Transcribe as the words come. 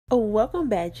Welcome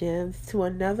back, Gems, to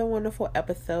another wonderful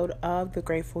episode of the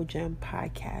Grateful Gem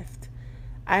podcast.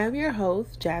 I am your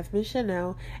host, Jasmine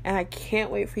Shannelle, and I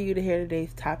can't wait for you to hear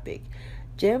today's topic.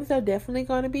 Gems are definitely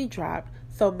going to be dropped,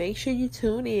 so make sure you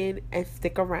tune in and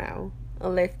stick around.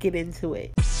 Let's get into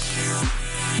it.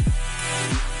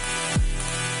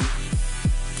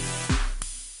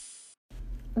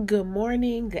 Good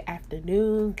morning, good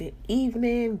afternoon, good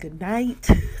evening, good night,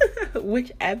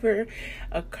 whichever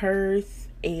occurs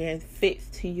and fits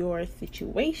to your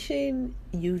situation.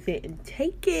 Use it and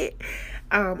take it.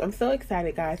 I'm so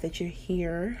excited, guys, that you're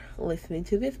here listening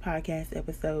to this podcast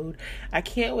episode. I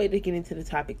can't wait to get into the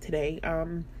topic today.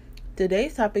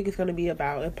 Today's topic is going to be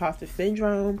about imposter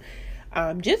syndrome.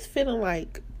 Just feeling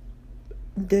like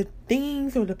the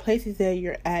things or the places that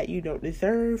you're at you don't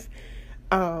deserve.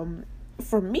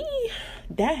 For me,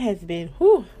 that has been,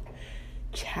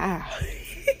 child.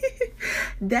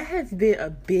 That has been a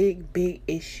big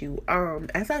issue.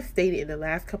 As I stated in the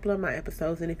last couple of my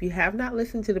episodes, and if you have not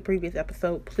listened to the previous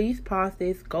episode, please pause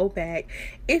this, go back.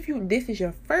 If this is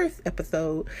your first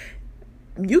episode,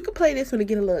 you can play this one to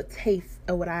get a little taste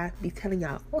of what I be telling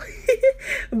y'all.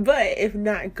 But if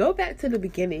not, go back to the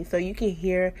beginning so you can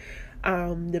hear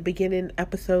the beginning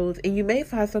episodes, and you may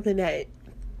find something that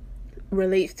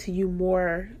relates to you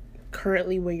more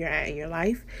currently where you're at in your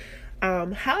life.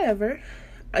 However,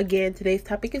 again, today's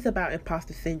topic is about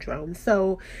imposter syndrome.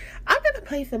 So I'm in a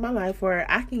place in my life where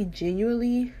I can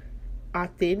genuinely,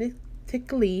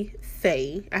 authentically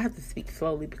say, I have to speak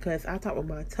slowly because I talk with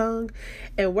my tongue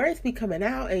and words be coming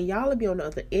out and y'all will be on the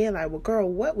other end like, well, girl,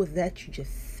 what was that you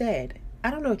just said?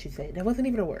 I don't know what you said. That wasn't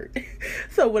even a word.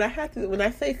 So when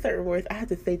I say certain words, I have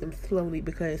to say them slowly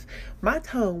because my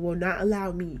tongue will not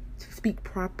allow me to speak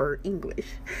proper English.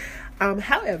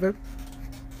 However,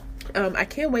 I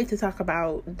can't wait to talk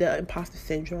about the imposter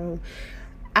syndrome.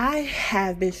 I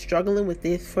have been struggling with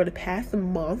this for the past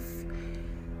month.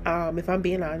 If I'm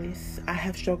being honest, I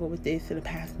have struggled with this in the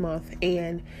past month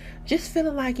and just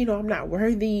feeling like, I'm not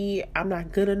worthy. I'm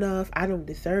not good enough. I don't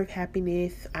deserve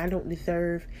happiness. I don't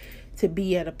deserve to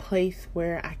be at a place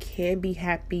where I can be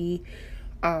happy.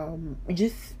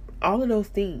 Just all of those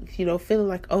things, feeling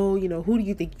like, who do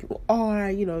you think you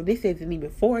are? This isn't even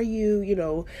for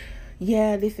you,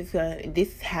 yeah, this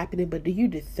is happening, but do you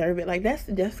deserve it? Like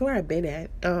that's where I've been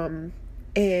at.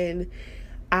 And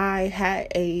I had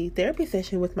a therapy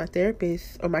session with my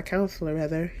therapist, or my counselor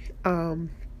rather,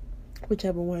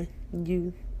 whichever one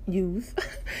you use.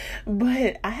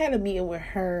 But I had a meeting with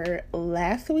her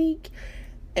last week,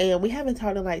 and we haven't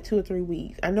talked in like 2 or 3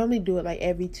 weeks. I normally do it like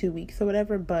every 2 weeks or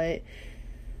whatever, but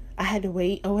I had to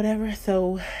wait or whatever.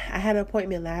 So I had an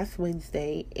appointment last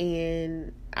Wednesday,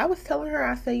 and I was telling her,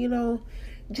 I said,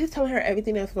 just telling her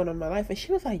everything that's going on in my life. And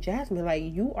she was like, Jasmine, like,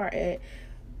 you are at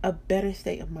a better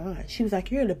state of mind. She was like,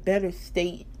 you're in a better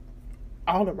state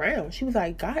all around. She was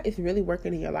like, God is really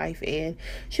working in your life. And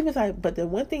she was like, but the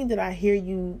one thing that I hear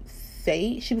you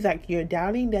say, she was like, you're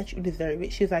doubting that you deserve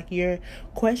it. She was like, you're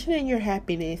questioning your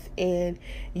happiness and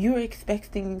you're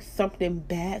expecting something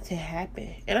bad to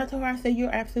happen. And I told her, I said, you're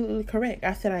absolutely correct.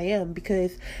 I said, I am,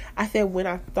 because I said, when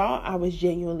I thought I was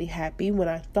genuinely happy, when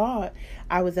I thought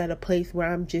I was at a place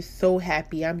where I'm just so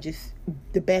happy, I'm just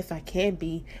the best I can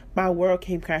be, my world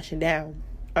came crashing down.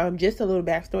 Just a little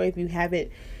backstory if you haven't,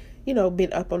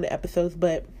 been up on the episodes,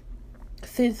 but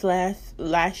since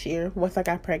last year, once I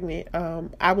got pregnant,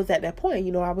 I was at that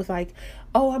point, I was like,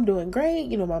 oh, I'm doing great.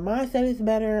 My mindset is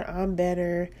better. I'm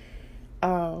better.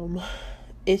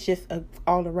 It's just a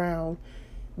all around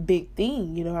big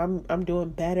thing. I'm doing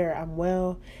better. I'm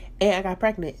well. And I got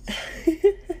pregnant.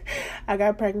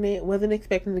 Wasn't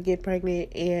expecting to get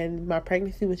pregnant. And my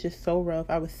pregnancy was just so rough.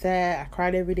 I was sad. I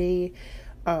cried every day.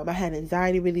 I had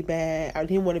anxiety really bad. I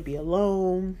didn't want to be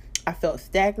alone. I felt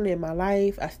stagnant in my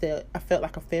life. I felt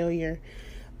like a failure.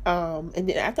 And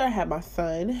then after I had my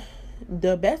son,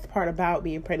 the best part about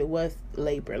being pregnant was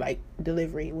labor, like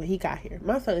delivery when he got here.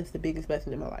 My son is the biggest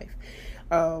blessing in my life.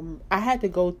 I had to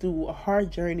go through a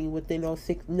hard journey within those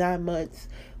 9 months,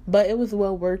 but it was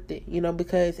well worth it,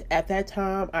 because at that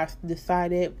time I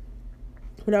decided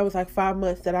when I was like 5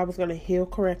 months that I was going to heal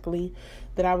correctly,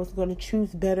 that I was going to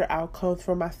choose better outcomes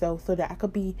for myself so that I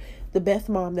could be the best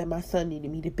mom that my son needed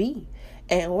me to be.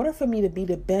 And in order for me to be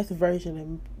the best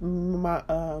version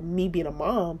of me being a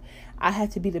mom, I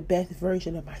had to be the best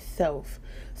version of myself.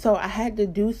 So I had to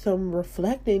do some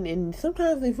reflecting, and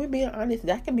sometimes, if we're being honest,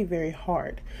 that can be very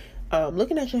hard.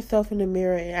 Looking at yourself in the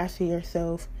mirror and asking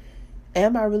yourself,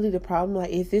 am I really the problem?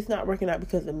 Like, is this not working out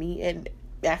because of me? And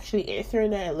actually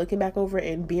answering that and looking back over it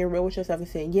and being real with yourself and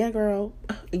saying, yeah, girl,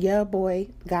 yeah, boy,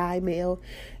 guy, male,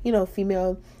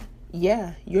 female,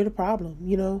 yeah, you're the problem,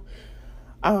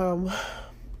 Um,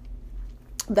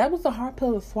 that was a hard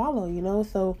pill to swallow,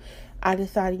 so I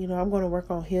decided, I'm going to work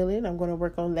on healing. I'm going to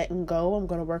work on letting go. I'm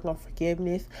going to work on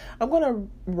forgiveness. I'm going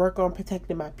to work on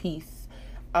protecting my peace.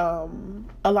 A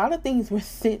lot of things were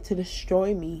sent to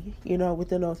destroy me,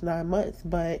 within those 9 months,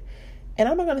 and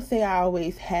I'm not going to say I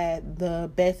always had the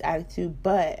best attitude,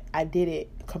 but I didn't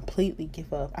completely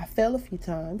give up. I fell a few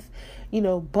times,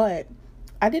 but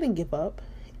I didn't give up.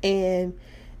 And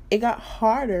it got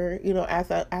harder,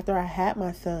 after I had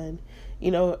my son.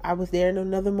 I was there in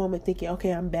another moment thinking,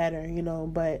 okay, I'm better,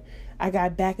 but I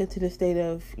got back into the state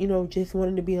of, just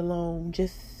wanting to be alone,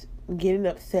 just getting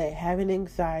upset, having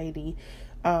anxiety,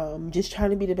 just trying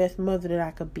to be the best mother that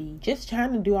I could be, just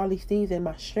trying to do all these things in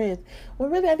my strength, when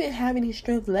really I didn't have any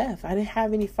strength left. I didn't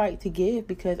have any fight to give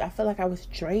because I felt like I was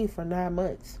drained for 9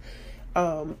 months.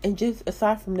 And just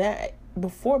aside from that,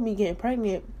 before me getting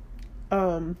pregnant,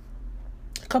 a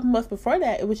couple months before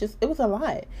that, it was a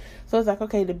lot. So it's like,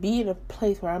 okay, to be in a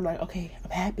place where I'm like, okay, I'm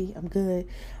happy, I'm good,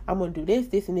 I'm gonna do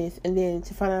this and this, and then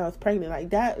to find out I was pregnant, like,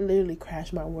 that literally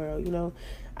crashed my world.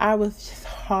 I was just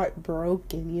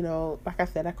heartbroken. Like I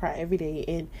said, I cry every day,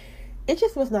 and it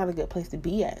just was not a good place to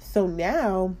be at. So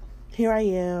now here I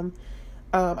am.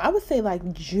 I would say like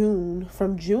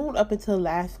from June up until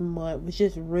last month was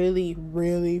just really,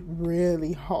 really,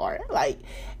 really hard. Like,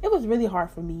 it was really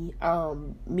hard for me.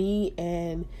 Me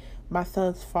and my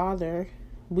son's father,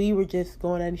 we were just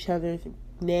going at each other's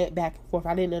neck back and forth.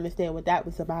 I didn't understand what that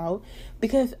was about,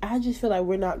 because I just feel like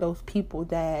we're not those people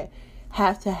that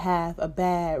have to have a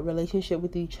bad relationship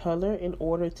with each other in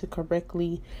order to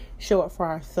correctly show up for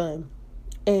our son.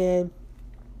 And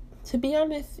to be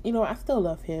honest, I still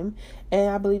love him, and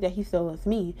I believe that he still loves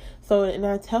me. So, and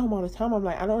I tell him all the time, I'm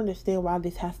like, I don't understand why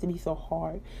this has to be so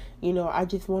hard. I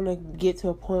just want to get to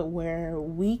a point where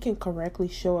we can correctly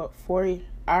show up for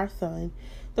our son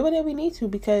the way that we need to,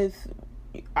 because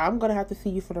I'm going to have to see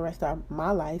you for the rest of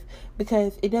my life,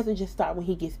 because it doesn't just stop when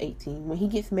he gets 18, when he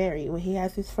gets married, when he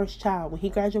has his first child, when he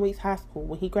graduates high school,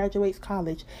 when he graduates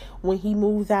college, when he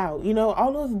moves out,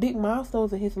 all those big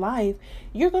milestones in his life,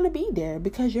 you're going to be there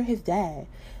because you're his dad.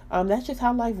 That's just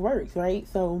how life works, right?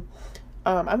 So,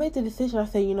 I made the decision. I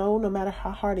say, no matter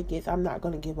how hard it gets, I'm not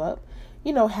going to give up,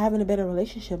 having a better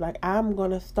relationship. Like, I'm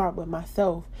going to start with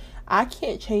myself. I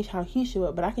can't change how he show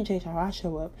up, but I can change how I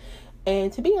show up.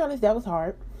 And to be honest, that was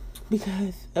hard,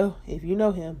 because, if you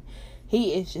know him,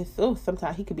 he is just,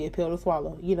 sometimes he could be a pill to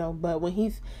swallow, but when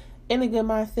he's in a good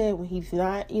mindset, when he's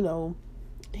not,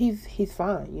 he's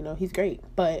fine, he's great.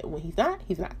 But when he's not,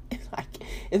 he's not. It's like,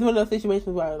 it's one of those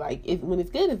situations where, like, when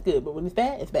it's good, it's good, but when it's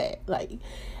bad, it's bad. Like,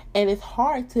 and it's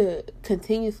hard to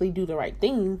continuously do the right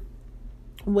thing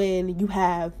when you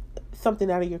have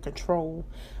something out of your control.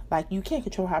 Like, you can't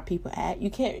control how people act. You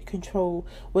can't control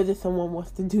whether someone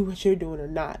wants to do what you're doing or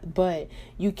not. But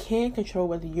you can control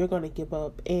whether you're going to give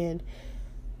up. And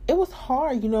it was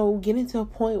hard, getting to a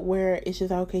point where it's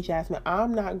just like, okay, Jasmine,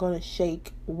 I'm not going to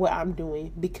shake what I'm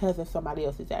doing because of somebody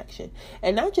else's action.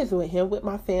 And not just with him, with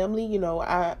my family.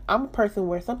 I'm a person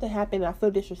where something happened and I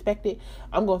feel disrespected,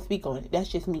 I'm going to speak on it. That's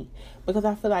just me. Because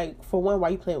I feel like, for one, why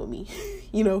you playing with me?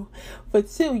 For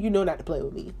two, not to play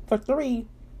with me. For three,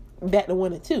 back to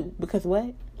 1 and 2, because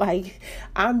what? Like,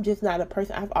 I'm just not a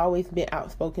person. I've always been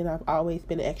outspoken. I've always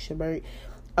been an extrovert.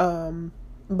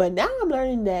 But now I'm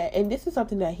learning that, and this is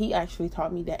something that he actually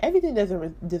taught me, that everything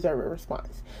doesn't deserve a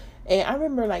response. And I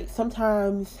remember, like,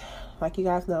 sometimes, like, you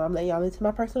guys know, I'm letting y'all into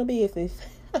my personal business.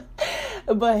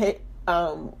 But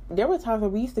there were times where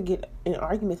we used to get in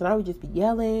arguments, and I would just be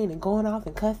yelling and going off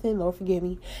and cussing. Lord forgive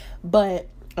me, but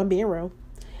I'm being real.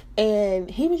 And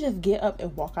he would just get up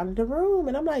and walk out of the room.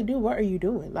 And I'm like, dude, what are you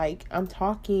doing? Like, I'm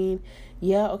talking.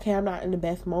 Yeah, okay, I'm not in the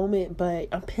best moment, but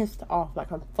I'm pissed off.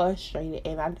 Like, I'm frustrated.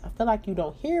 And I feel like you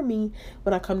don't hear me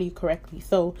when I come to you correctly.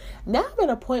 So now I'm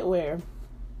at a point where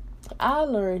I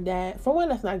learned that, for one,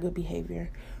 that's not good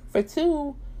behavior. For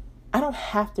two, I don't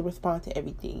have to respond to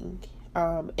everything.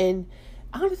 And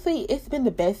honestly, it's been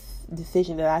the best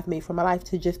decision that I've made for my life,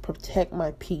 to just protect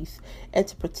my peace and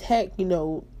to protect,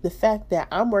 the fact that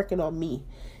I'm working on me.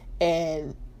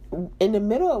 And in the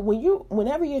middle of,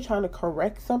 whenever you're trying to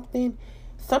correct something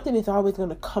is always going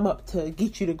to come up to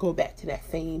get you to go back to that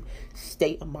same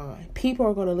state of mind. People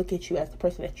are going to look at you as the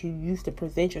person that you used to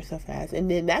present yourself as. And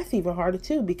then that's even harder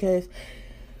too, because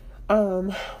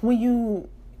when you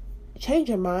change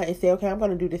your mind and say, okay, I'm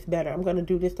going to do this better, I'm going to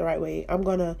do this the right way, I'm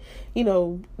going to,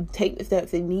 take the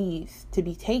steps it needs to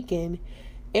be taken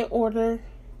in order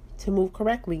to move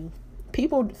correctly.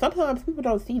 Sometimes people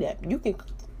don't see that. You can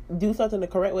do something the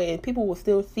correct way and people will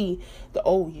still see the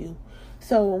old you.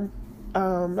 So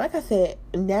like I said,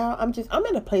 now I'm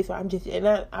in a place where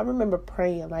and I remember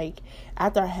praying, like,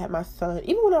 after I had my son,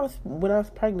 even when I was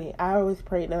pregnant, I always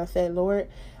prayed and I said, Lord,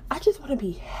 I just want to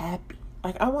be happy.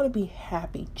 Like, I want to be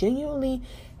happy, genuinely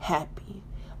happy.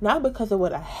 Not because of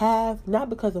what I have, not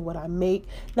because of what I make,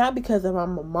 not because of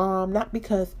I'm a mom, not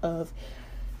because of,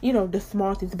 the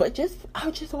small things, but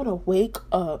I just want to wake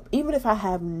up. Even if I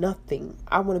have nothing,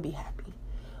 I want to be happy.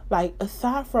 Like,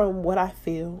 aside from what I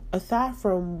feel, aside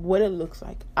from what it looks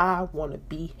like, I want to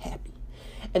be happy.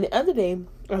 And the other day,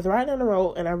 I was riding down the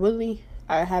road, and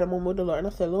I had a moment with the Lord, and I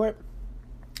said, Lord,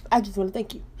 I just want to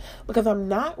thank you. Because I'm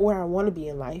not where I want to be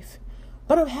in life,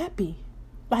 but I'm happy.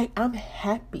 Like, I'm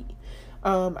happy.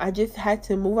 I just had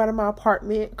to move out of my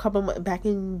apartment a couple months back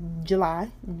in July,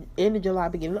 end of July,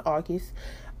 beginning of August.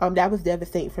 That was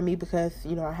devastating for me because,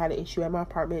 I had an issue at my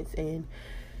apartments, and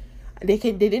they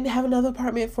didn't have another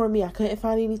apartment for me. I couldn't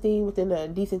find anything within a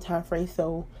decent time frame.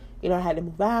 So, I had to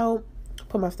move out,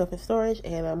 put my stuff in storage,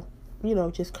 and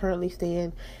I'm, just currently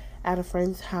staying at a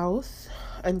friend's house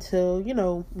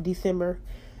until, December.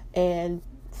 And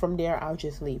from there, I'll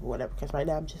just leave or whatever. Because right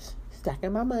now I'm just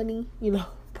stacking my money,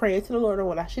 praying to the Lord on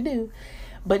what I should do.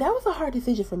 But that was a hard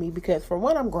decision for me because, for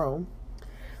one, I'm grown.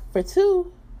 For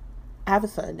two, I have a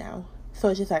son now. So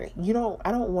it's just like, I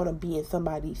don't want to be in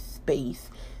somebody's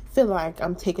space, feel like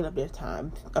I'm taking up their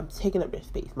time, I'm taking up their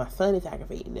space. My son is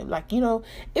aggravating them. Like, even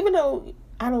though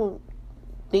I don't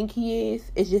think he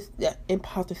is, it's just that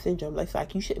imposter syndrome. It's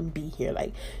like, you shouldn't be here.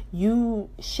 Like, you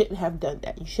shouldn't have done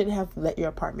that. You shouldn't have let your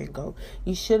apartment go.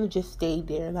 You should have just stayed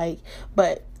there. Like,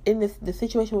 but in the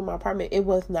situation with my apartment, there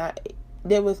was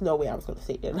no way I was going to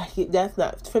stay there. Like, that's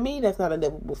not a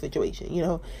livable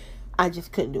situation. I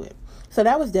just couldn't do it. So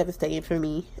that was devastating for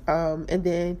me. And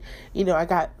then, I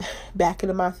got back in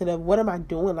the mindset of, what am I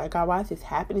doing? Like, God, why is this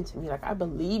happening to me? Like, I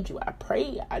believed you. I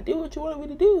prayed. I did what you wanted me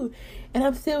to do. And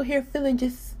I'm still here feeling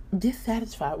just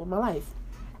dissatisfied with my life.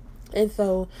 And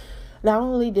so, not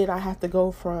only did I have to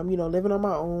go from, living on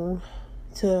my own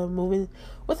to moving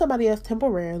with somebody else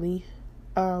temporarily,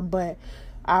 but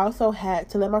I also had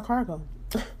to let my car go.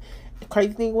 The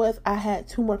crazy thing was, I had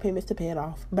 2 more payments to pay it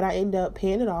off, but I ended up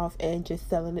paying it off and just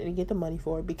selling it and get the money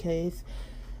for it because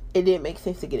it didn't make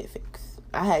sense to get it fixed.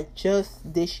 I had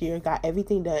just this year got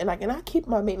everything done, and I keep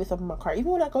my maintenance up on my car.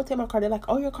 Even when I go take my car, they're like,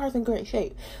 "Oh, your car's in great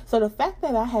shape." So the fact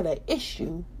that I had an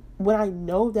issue when I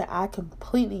know that I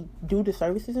completely do the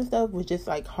services and stuff was just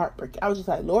like heartbreaking. I was just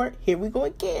like, Lord, here we go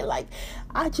again. Like,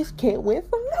 I just can't win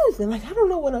for losing. Like, I don't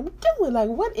know what I'm doing. Like,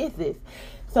 what is this?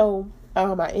 So I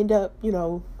end up,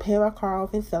 paying my car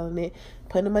off and selling it,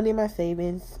 putting the money in my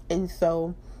savings. And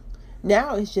so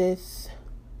now it's just,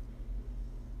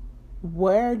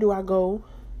 where do I go?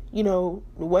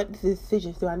 What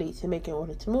decisions do I need to make in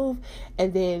order to move?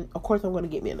 And then, of course, I'm going to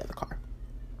get me another car.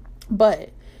 But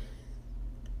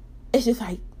it's just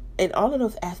like, in all of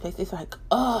those aspects, it's like,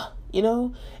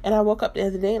 and I woke up the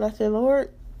other day and I said, Lord,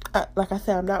 like I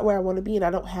said, I'm not where I want to be, and I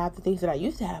don't have the things that I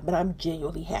used to have, but I'm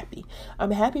genuinely happy.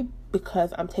 I'm happy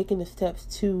because I'm taking the steps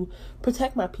to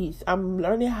protect my peace. I'm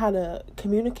learning how to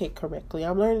communicate correctly.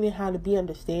 I'm learning how to be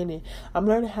understanding. I'm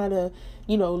learning how to,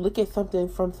 look at something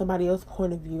from somebody else's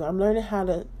point of view. I'm learning how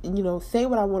to, say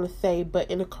what I want to say, but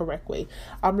in a correct way.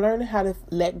 I'm learning how to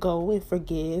let go and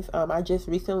forgive. I just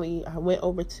recently, I went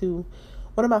over to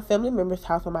one of my family members'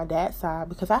 house on my dad's side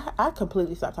because I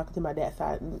completely stopped talking to my dad's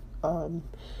side. And,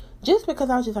 just because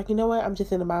I was just like, you know what, I'm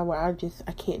just in the mind where I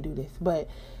can't do this. But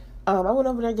I went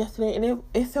over there yesterday, and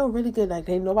it felt really good. Like,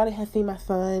 nobody had seen my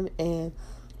son, and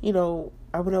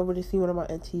I went over to see one of my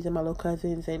aunties and my little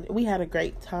cousins, and we had a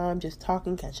great time just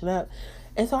talking, catching up.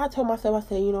 And so I told myself, I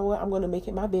said, you know what, I'm going to make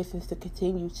it my business to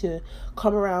continue to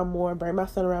come around more and bring my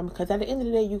son around, because at the end of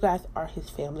the day, you guys are his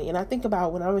family. And I think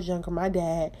about when I was younger, my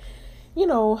dad,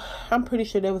 I'm pretty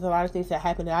sure there was a lot of things that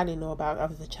happened that I didn't know about. I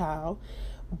was a child.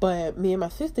 But me and my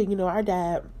sister, our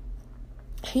dad,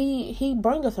 he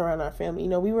brought us around our family.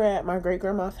 We were at my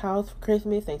great-grandma's house for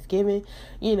Christmas, Thanksgiving,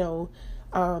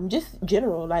 just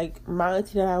general. Like, my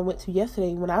auntie that I went to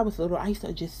yesterday, when I was little, I used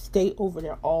to just stay over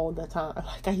there all the time.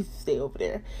 Like, I used to stay over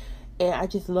there. And I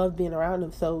just loved being around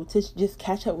them. So to just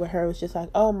catch up with her was just like,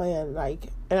 oh, man. Like,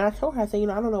 and I told her, I said,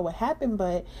 I don't know what happened,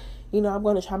 but I'm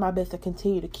going to try my best to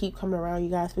continue to keep coming around you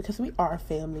guys because we are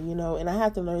family, and I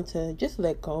had to learn to just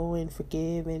let go and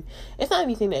forgive. And it's not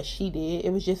anything that she did.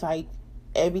 It was just like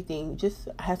everything. Just,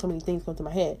 I had so many things going through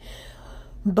my head.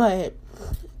 But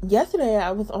yesterday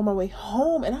I was on my way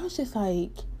home and I was just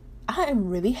like, I am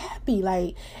really happy.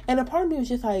 Like, and a part of me was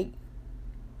just like,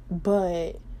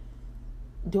 but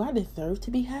do I deserve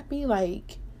to be happy?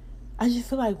 Like, I just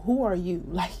feel like, who are you?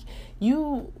 Like,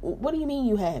 what do you mean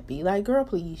you happy? Like, girl,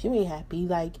 please, you ain't happy.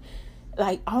 Like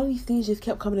all these things just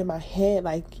kept coming in my head.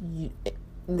 Like,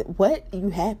 what? You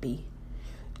happy?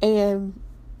 And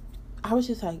I was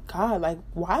just like, God, like,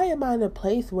 why am I in a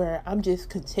place where I'm just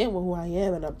content with who I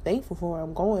am and I'm thankful for where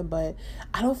I'm going, but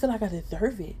I don't feel like I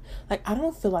deserve it. Like, I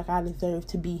don't feel like I deserve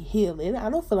to be healing. I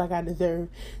don't feel like I deserve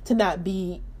to not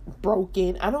be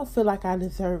broken. I don't feel like I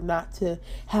deserve not to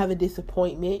have a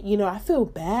disappointment. I feel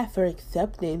bad for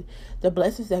accepting the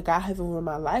blessings that God has over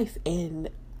my life. And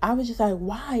I was just like,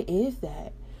 why is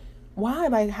that? Why?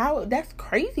 Like, how? That's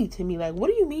crazy to me. Like, what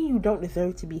do you mean you don't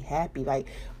deserve to be happy? Like,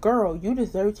 girl, you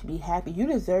deserve to be happy. You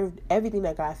deserve everything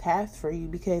that God has for you,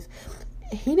 because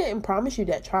He didn't promise you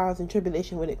that trials and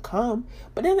tribulation wouldn't come.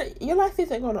 But then your life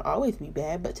isn't going to always be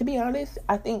bad. But to be honest,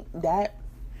 I think that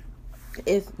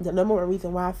is the number one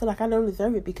reason why I feel like I don't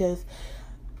deserve it, because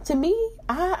to me,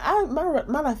 my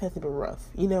life hasn't been rough.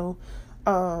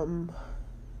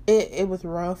 It was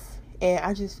rough,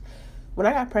 and when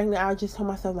I got pregnant, I just told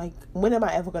myself, like, when am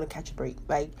I ever going to catch a break?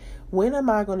 Like, when am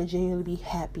I going to genuinely be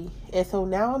happy? And so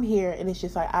now I'm here, and it's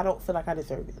just like, I don't feel like I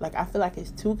deserve it. Like, I feel like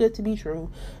it's too good to be true.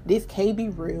 This can't be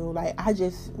real. Like, I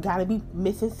just got to be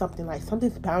missing something. Like,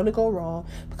 something's bound to go wrong,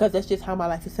 because that's just how my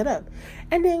life is set up.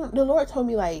 And then the Lord told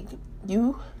me, like,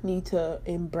 you need to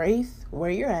embrace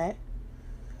where you're at.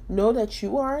 Know that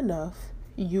you are enough.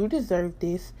 You deserve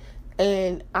this.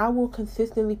 And I will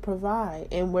consistently provide.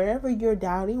 And wherever you're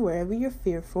doubting, wherever you're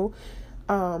fearful,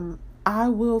 I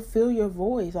will fill your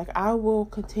voice. Like, I will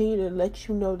continue to let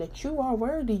you know that you are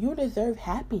worthy. You deserve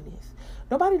happiness.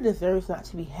 Nobody deserves not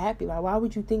to be happy. Like, why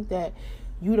would you think that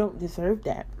you don't deserve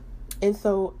that? And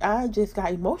so I just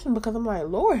got emotional, because I'm like,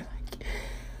 Lord,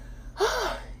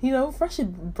 like, fresh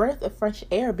breath of fresh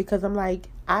air, because I'm like,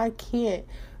 I can't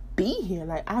be here.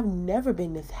 Like, I've never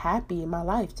been this happy in my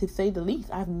life, to say the least.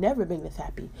 I've never been this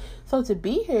happy. So to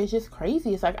be here is just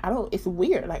crazy. It's like, it's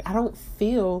weird. Like, I don't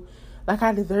feel like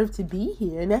I deserve to be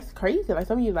here. And that's crazy. Like,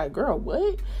 some of you are like, girl,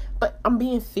 what? But I'm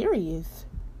being serious.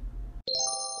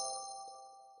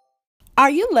 Are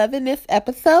you loving this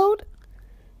episode?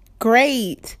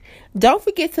 Great. Don't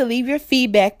forget to leave your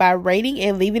feedback by rating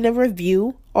and leaving a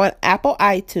review on Apple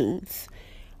iTunes.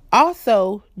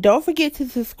 Also, don't forget to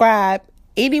subscribe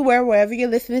wherever you're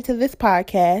listening to this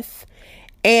podcast.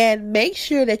 And make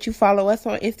sure that you follow us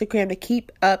on Instagram to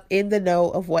keep up in the know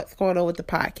of what's going on with the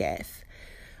podcast.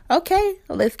 Okay,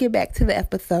 let's get back to the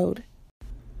episode.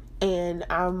 And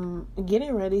I'm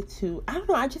getting ready to, I don't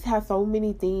know, I just have so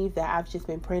many things that I've just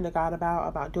been praying to God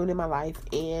about doing in my life.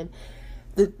 And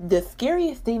the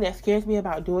scariest thing that scares me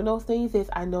about doing those things is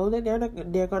I know that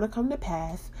they're going to come to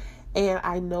pass. And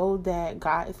I know that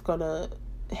God is going to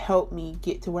help me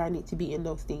get to where I need to be in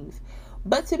those things.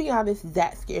 But to be honest,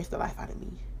 that scares the life out of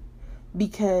me,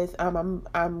 because I'm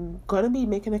going to be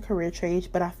making a career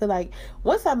change. But I feel like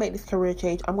once I make this career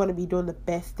change, I'm going to be doing the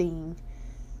best thing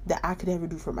that I could ever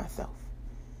do for myself.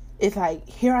 It's like,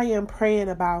 here I am praying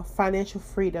about financial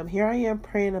freedom. Here I am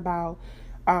praying about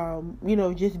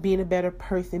just being a better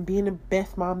person, being the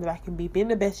best mom that I can be, being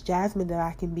the best Jasmine that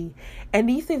I can be. And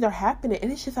these things are happening,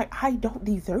 and it's just like, I don't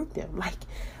deserve them. Like,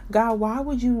 God, why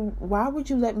would you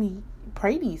let me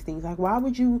pray these things? Like, why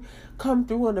would you come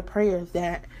through on the prayers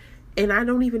and I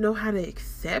don't even know how to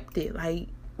accept it? Like,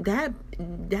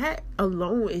 that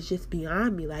alone is just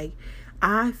beyond me. Like,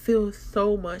 I feel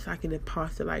so much like an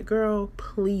imposter. Like, girl,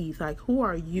 please, like, who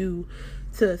are you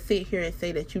to sit here and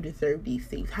say that you deserve these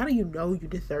things? How do you know you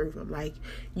deserve them? Like,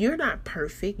 you're not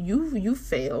perfect. You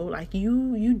fail. Like,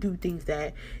 you do things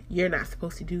that you're not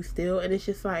supposed to do still. And it's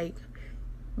just like,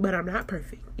 but I'm not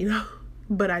perfect,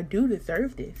 but I do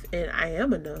deserve this, and I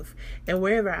am enough. And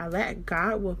wherever I lack,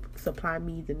 God will supply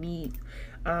me the need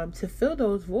to fill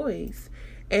those voids.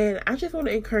 And I just want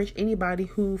to encourage anybody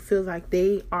who feels like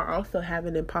they are also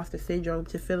having imposter syndrome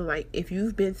to feel like, if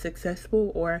you've been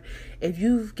successful, or if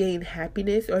you've gained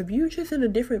happiness, or if you're just in a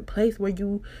different place where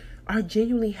you are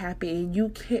genuinely happy and you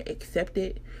can't accept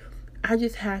it, I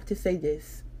just have to say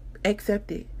this: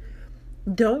 accept it.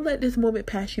 Don't let this moment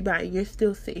pass you by and you're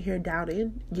still sitting here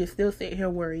doubting. You're still sitting here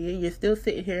worrying. You're still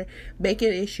sitting here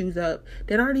making issues up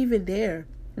that aren't even there.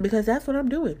 Because that's what I'm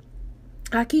doing.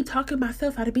 I keep talking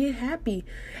myself out of being happy.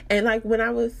 And like, when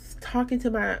I was talking to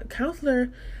my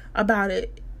counselor about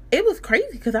it, it was crazy,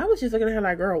 because I was just looking at her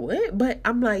like, girl, what? But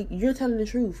I'm like, you're telling the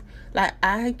truth. Like,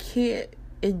 I can't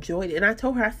enjoy it. And I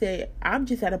told her, I said, I'm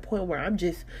just at a point where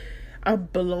I'm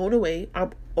blown away.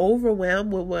 I'm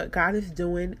overwhelmed with what God is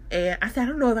doing. And I said, I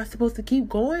don't know if I'm supposed to keep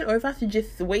going, or if I should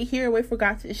just wait here and wait for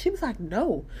God to. She was like,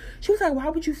 no. She was like, why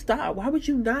would you stop? Why would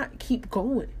you not keep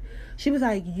going? She was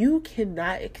like, you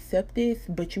cannot accept this,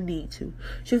 but you need to.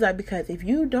 She was like, because if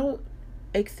you don't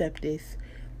accept this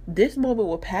moment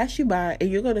will pass you by,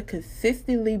 and you're going to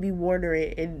consistently be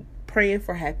wondering and praying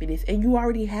for happiness, and you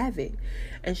already have it.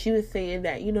 And she was saying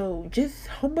that, just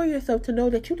humble yourself to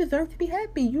know that you deserve to be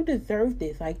happy. You deserve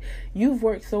this. Like, you've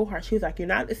worked so hard. She was like, you're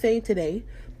not the same today.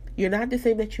 You're not the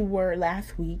same that you were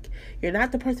last week. You're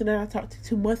not the person that I talked to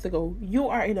 2 months ago. You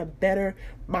are in a better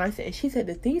mindset. And she said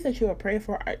the things that you are praying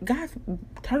for, God's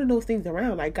turning those things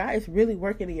around. Like, God is really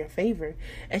working in your favor.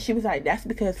 And she was like, that's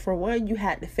because, for one, you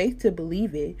had the faith to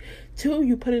believe it. 2,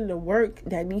 you put in the work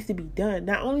that needs to be done.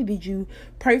 Not only did you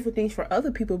pray for things for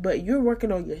other people, but you're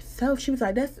working on yourself. She was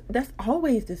like, that's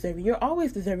always deserving. You're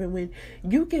always deserving when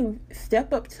you can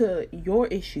step up to your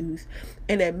issues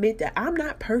and admit that I'm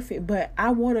not perfect, but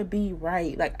I want to be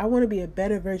right. Like, I want to be a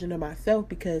better version of myself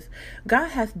because God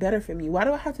has better for me. Why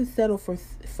do I have to settle for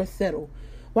settle?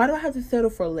 Why do I have to settle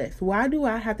for less? Why do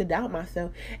I have to doubt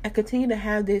myself and continue to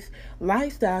have this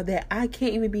lifestyle that I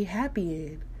can't even be happy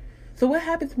in? So what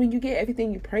happens when you get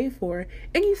everything you pray for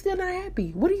and you're still not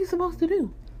happy? What are you supposed to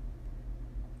do?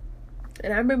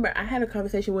 And I remember I had a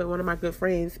conversation with one of my good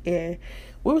friends, and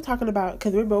we were talking about,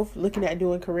 because we're both looking at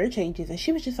doing career changes, and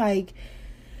she was just like,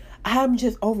 I'm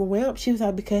just overwhelmed. She was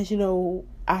like, because,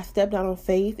 I stepped out on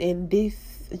faith, and this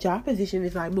job position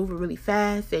is like moving really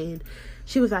fast. And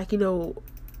she was like,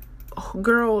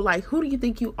 girl, like, who do you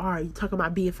think you are? You talking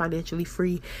about being financially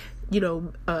free,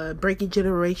 breaking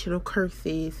generational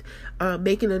curses,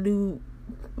 making a new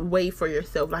way for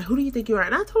yourself. Like, who do you think you are?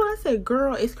 And I told her, I said,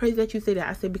 girl, it's crazy that you say that.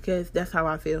 I said, because that's how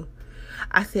I feel.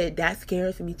 I said, that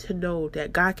scares me to know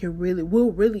that God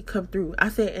will really come through. I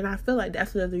said, and I feel like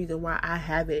that's another reason why I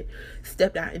haven't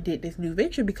stepped out and did this new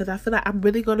venture, because I feel like I'm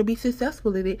really going to be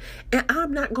successful in it, and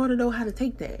I'm not going to know how to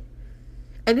take that.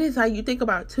 And it's like, you think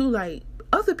about too, like,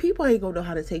 other people ain't gonna know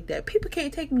how to take that. People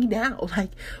can't take me now.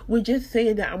 Like, we're just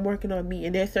saying that I'm working on me,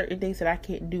 and there's certain things that I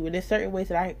can't do, and there's certain ways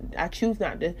that I choose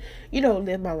not to,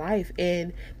 live my life.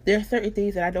 And there's certain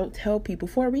things that I don't tell people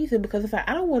for a reason, because it's like,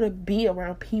 I don't want to be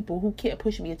around people who can't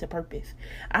push me into purpose.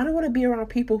 I don't want to be around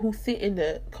people who sit in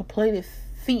the complaining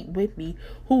seat with me,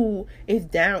 who is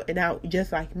down and out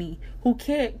just like me, who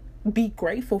can't be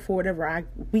grateful for whatever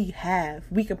we have.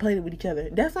 We complaining with each other.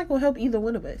 That's not gonna help either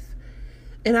one of us.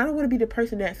 And I don't want to be the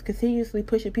person that's continuously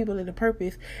pushing people into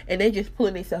purpose and they just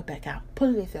pulling themselves back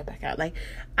out. Like,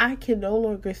 I can no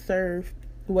longer serve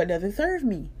what doesn't serve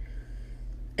me.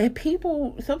 And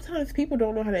sometimes people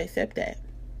don't know how to accept that.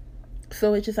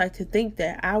 So it's just like, to think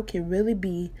that I can really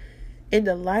be in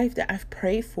the life that I've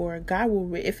prayed for. God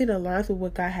will, if it aligns with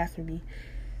what God has for me,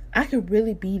 I can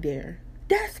really be there.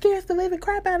 That scares the living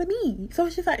crap out of me. So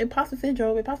it's just like imposter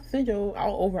syndrome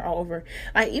all over.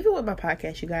 Like, even with my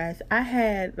podcast, you guys, I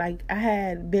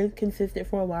had been consistent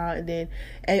for a while, and then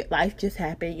life just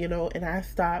happened, and I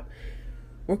stopped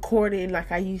recording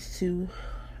like I used to.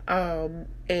 And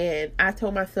I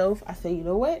told myself, I said, you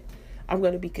know what? I'm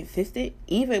going to be consistent,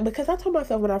 even because I told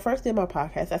myself when I first did my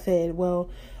podcast, I said, well,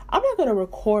 I'm not going to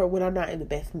record when I'm not in the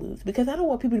best moods, because I don't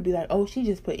want people to be like, oh, she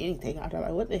just put anything out there.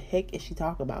 Like, what the heck is she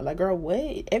talking about? Like, girl, what?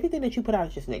 Everything that you put out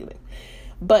is just negative.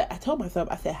 But I told myself,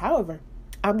 I said, however,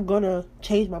 I'm going to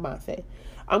change my mindset.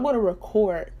 I'm going to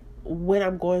record when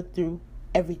I'm going through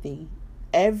everything.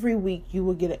 Every week you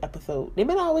will get an episode. They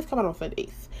may not always come out on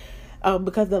Sundays.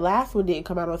 Because the last one didn't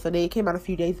come out on Sunday. It came out a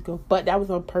few days ago, but that was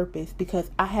on purpose,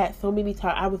 because I had so many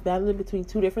I was battling between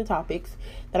 2 different topics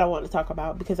that I wanted to talk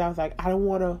about, because I was like, I don't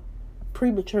want to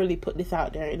prematurely put this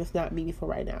out there and it's not meaningful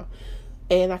right now.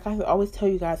 And like I always tell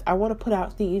you guys, I want to put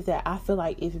out things that I feel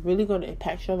like is really going to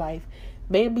impact your life.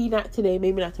 Maybe not today,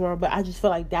 maybe not tomorrow, but I just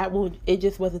feel like it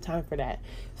just wasn't time for that.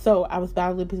 So I was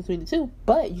battling between the 2,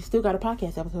 but you still got a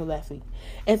podcast episode last week.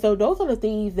 And so those are the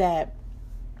things that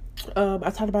I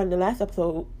talked about in the last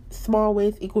episode. Small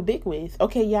wins equal big wins.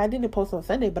 Okay, yeah, I didn't post on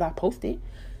Sunday, but I posted.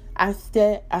 I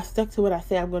stuck to what I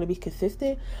said. I'm going to be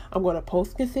consistent. I'm going to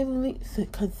post consistently.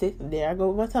 There I go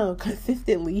with my tongue.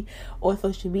 Consistently on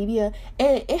social media,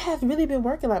 and it has really been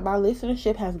working. Like, my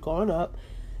listenership has gone up.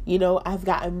 I've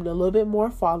gotten a little bit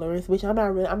more followers, which I'm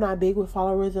not big with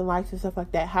followers and likes and stuff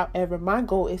like that. However, my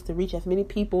goal is to reach as many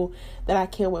people that I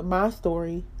can with my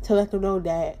story, to let them know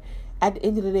that at the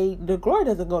end of the day, the glory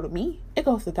doesn't go to me. It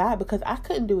goes to God, because I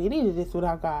couldn't do any of this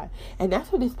without God. And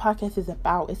that's what this podcast is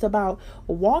about. It's about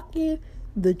walking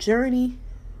the journey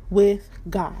with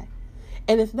God.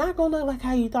 And it's not going to look like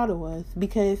how you thought it was,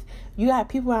 because you got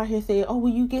people out here saying, oh, will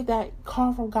you get that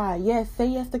call from God? Yes, say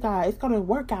yes to God. It's going to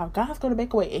work out. God's going to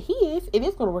make a way. And it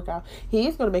is going to work out. He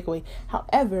is going to make a way.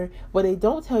 However, what they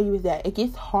don't tell you is that it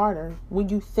gets harder when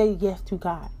you say yes to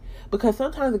God. Because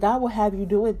sometimes God will have you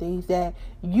doing things that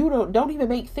you don't even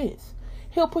make sense.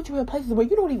 He'll put you in places where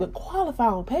you don't even qualify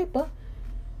on paper.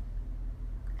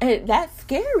 And that's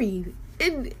scary.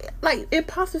 And like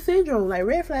imposter syndrome, like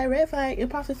red flag,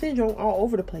 imposter syndrome all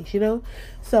over the place, you know?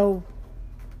 So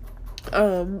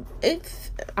I'm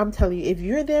telling you, if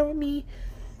you're there with me,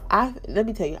 let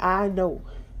me tell you, I know.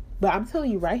 But I'm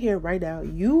telling you right here, right now,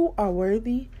 you are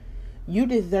worthy. You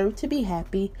deserve to be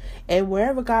happy. And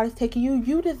wherever God is taking you,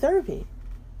 you deserve it.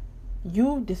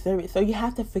 You deserve it. So you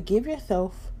have to forgive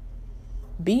yourself.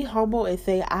 Be humble and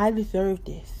say, I deserve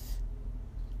this.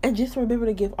 And just remember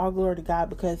to give all glory to God,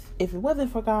 because if it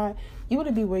wasn't for God, you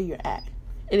wouldn't be where you're at.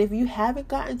 And if you haven't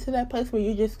gotten to that place where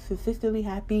you're just consistently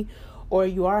happy, or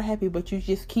you are happy, but you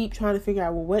just keep trying to figure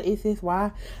out, well, what is this?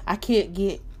 Why I can't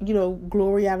get,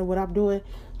 glory out of what I'm doing?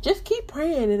 Just keep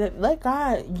praying and let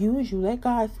God use you. Let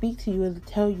God speak to you and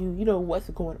tell you, what's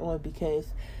going on, because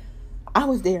I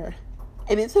was there.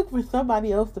 And it took for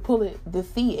somebody else to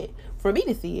see it, for me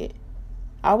to see it.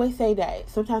 I always say that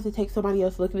sometimes it takes somebody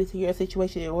else looking into your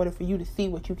situation in order for you to see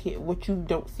what you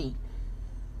don't see.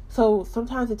 So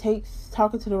sometimes it takes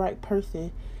talking to the right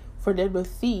person for them to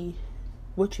see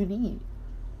what you need.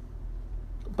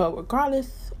 But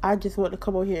regardless, I just want to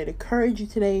come on here and encourage you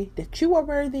today that you are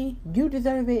worthy, you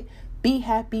deserve it. Be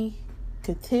happy,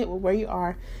 content with where you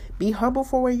are, be humble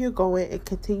for where you're going, and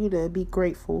continue to be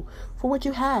grateful for what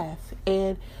you have.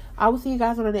 And I will see you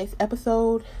guys on the next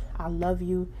episode. I love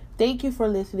you. Thank you for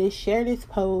listening. Share this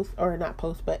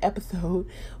episode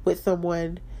with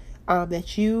someone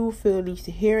that you feel needs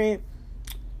to hear it.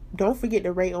 Don't forget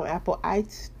to rate on Apple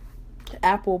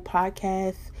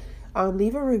Podcasts.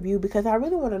 Leave a review, because I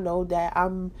really want to know that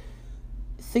I'm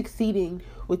succeeding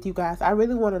with you guys. I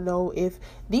really want to know if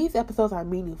these episodes are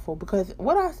meaningful, because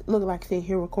what I look like sitting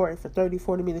here recording for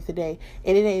 30-40 minutes a day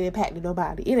and it ain't impacting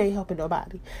nobody, it ain't helping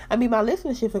nobody. I mean, my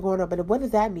listenership are going up, but what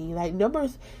does that mean? Like,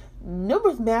 numbers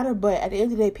matter, but at the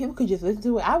end of the day, people could just listen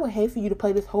to it. I would hate for you to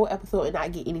play this whole episode and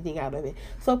not get anything out of it.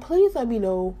 So please let me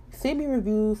know. Send me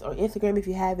reviews on Instagram if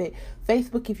you have it,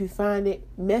 Facebook if you find it,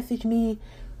 message me,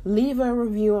 leave a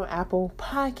review on Apple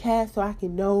Podcasts so I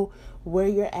can know where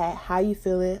you're at, how you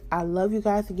feeling. I love you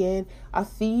guys again. I'll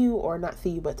see you, or not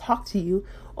see you, but talk to you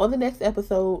on the next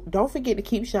episode. Don't forget to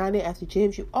keep shining as the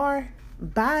gems you are.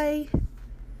 Bye.